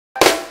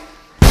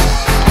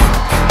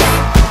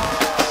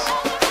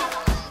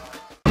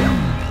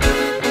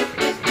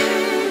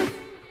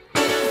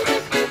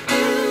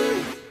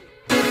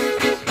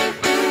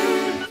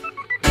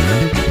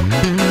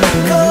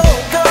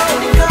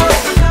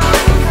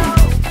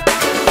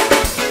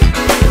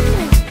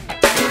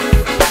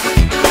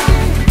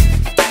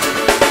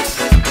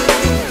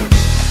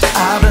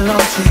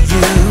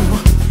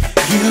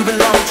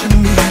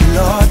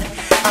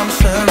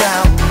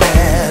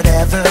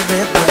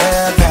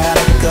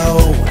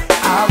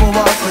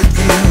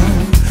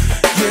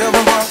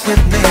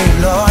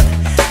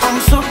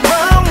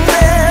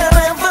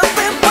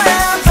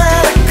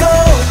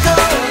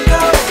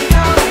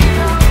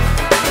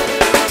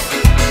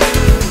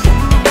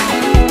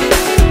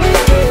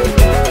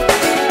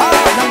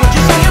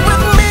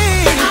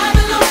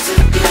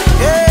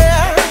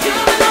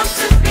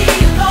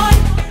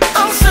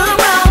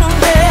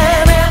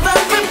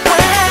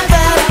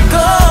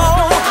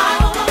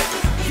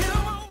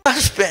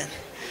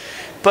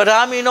But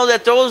how many know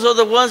that those are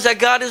the ones that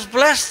God has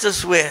blessed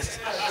us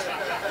with?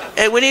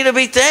 And we need to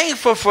be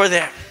thankful for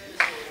them.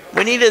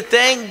 We need to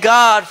thank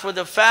God for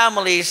the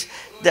families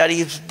that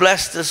He's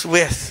blessed us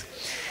with.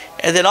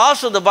 And then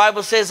also the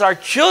Bible says our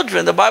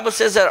children. The Bible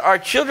says that our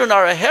children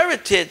are a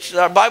heritage.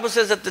 Our Bible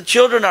says that the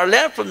children are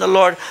lent from the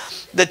Lord.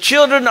 The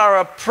children are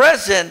a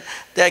present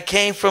that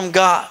came from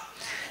God.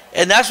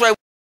 And that's why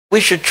we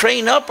should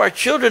train up our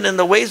children in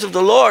the ways of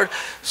the Lord,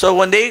 so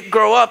when they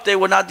grow up, they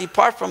will not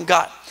depart from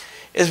God.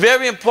 It's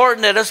very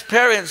important that us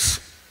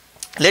parents,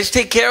 let's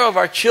take care of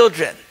our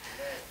children.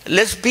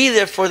 Let's be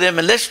there for them,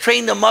 and let's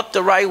train them up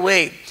the right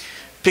way.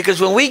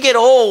 Because when we get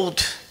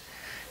old,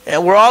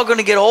 and we're all going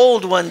to get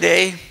old one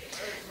day,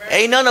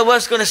 ain't none of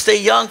us going to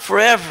stay young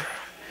forever.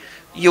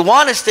 You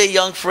want to stay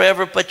young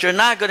forever, but you're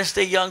not going to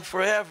stay young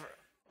forever.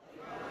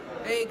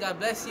 Hey, God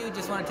bless you.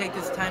 Just want to take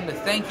this time to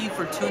thank you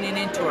for tuning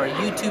in to our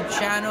YouTube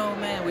channel.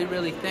 Man, we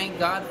really thank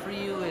God for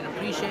you and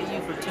appreciate you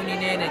for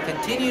tuning in, and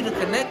continue to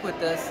connect with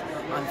us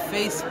on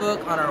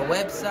Facebook, on our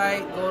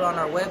website. Go on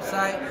our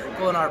website,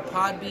 go on our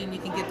Podbean. You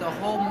can get the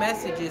whole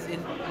messages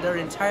in their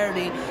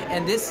entirety.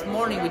 And this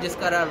morning, we just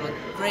got out of a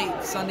great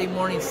Sunday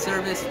morning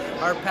service.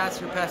 Our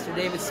pastor, Pastor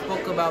David,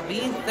 spoke about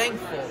being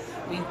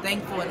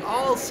thankful in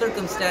all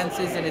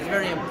circumstances, and it's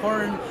very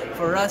important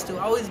for us to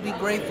always be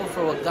grateful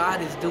for what God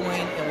is doing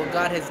and what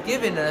God has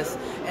given us.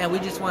 And we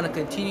just want to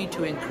continue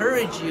to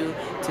encourage you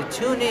to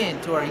tune in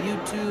to our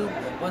YouTube.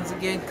 Once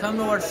again, come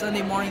to our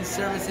Sunday morning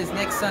services.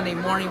 Next Sunday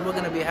morning, we're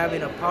going to be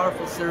having a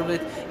powerful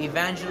service.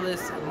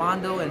 Evangelists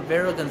Mondo and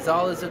Vera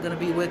Gonzalez are going to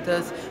be with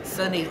us.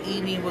 Sunday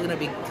evening, we're going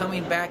to be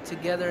coming back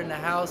together in the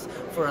house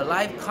for a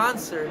live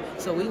concert.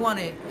 So we want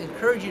to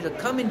encourage you to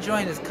come and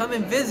join us, come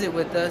and visit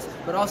with us,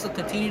 but also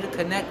continue to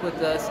connect with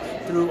us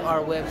through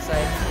our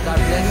website. God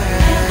bless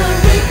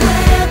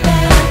you.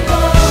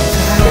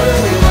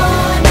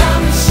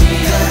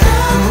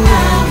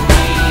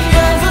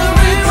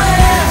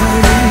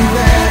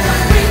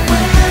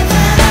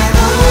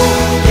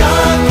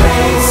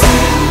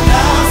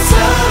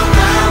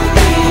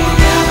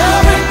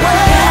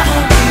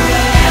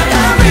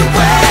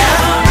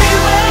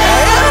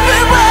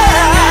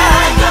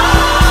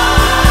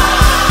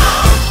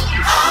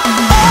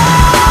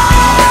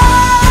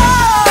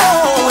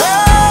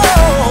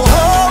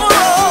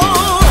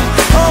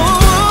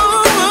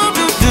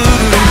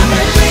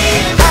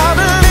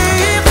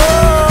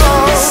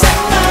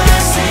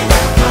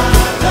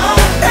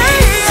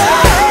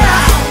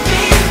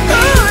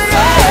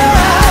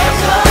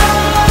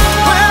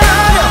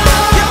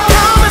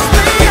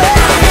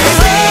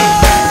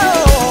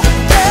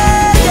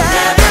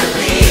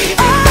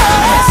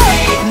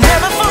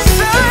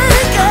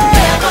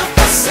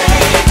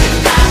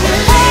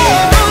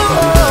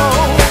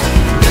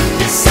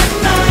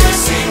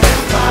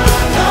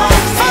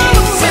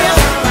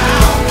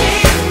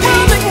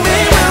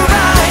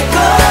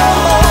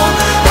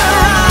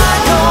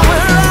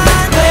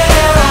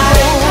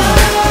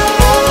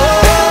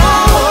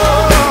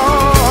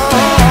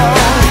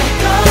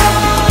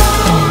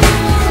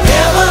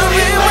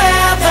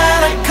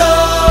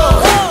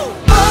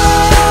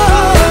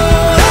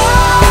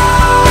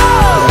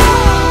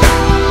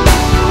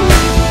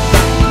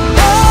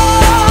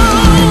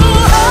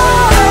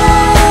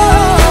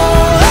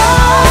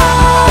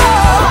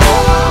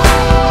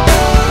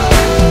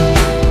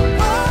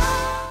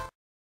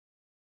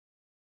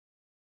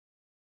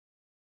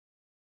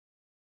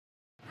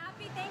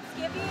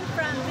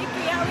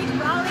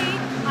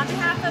 On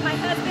behalf of my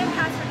husband,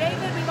 Pastor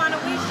David, we want to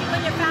wish you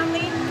and your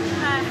family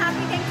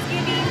happy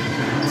Thanksgiving.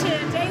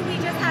 Today, we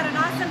just had an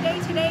awesome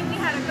day today. We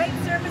had a great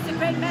service, a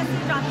great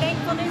message on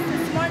thankfulness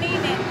this morning,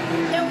 and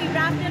then we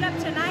wrapped it up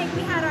tonight.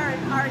 We had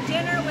our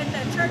dinner with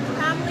the church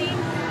family,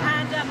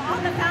 and all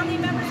the family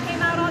members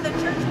came out, all the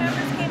church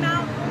members came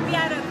out. We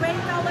had a great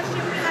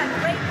fellowship, we had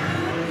great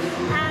food,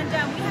 and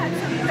we had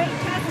some great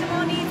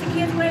testimonies. The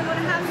kids were able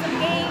to have some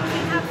games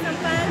and have some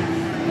fun.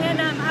 And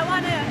I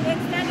want to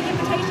extend an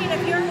invitation.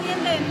 If you're in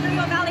the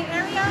Imperial Valley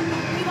area,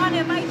 we want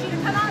to invite you to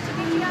come out to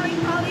Victory Valley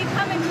Poly.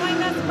 Come and join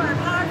us for our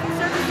powerful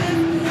services.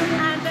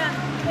 And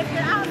if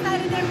you're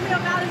outside of the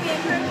Imperial Valley, we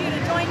encourage you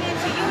to join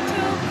into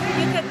YouTube.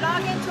 You can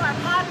log into our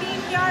Podbean,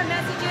 hear our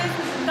messages.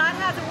 God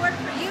has a word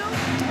for you,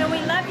 and we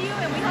love you,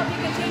 and we hope you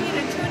continue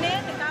to tune in.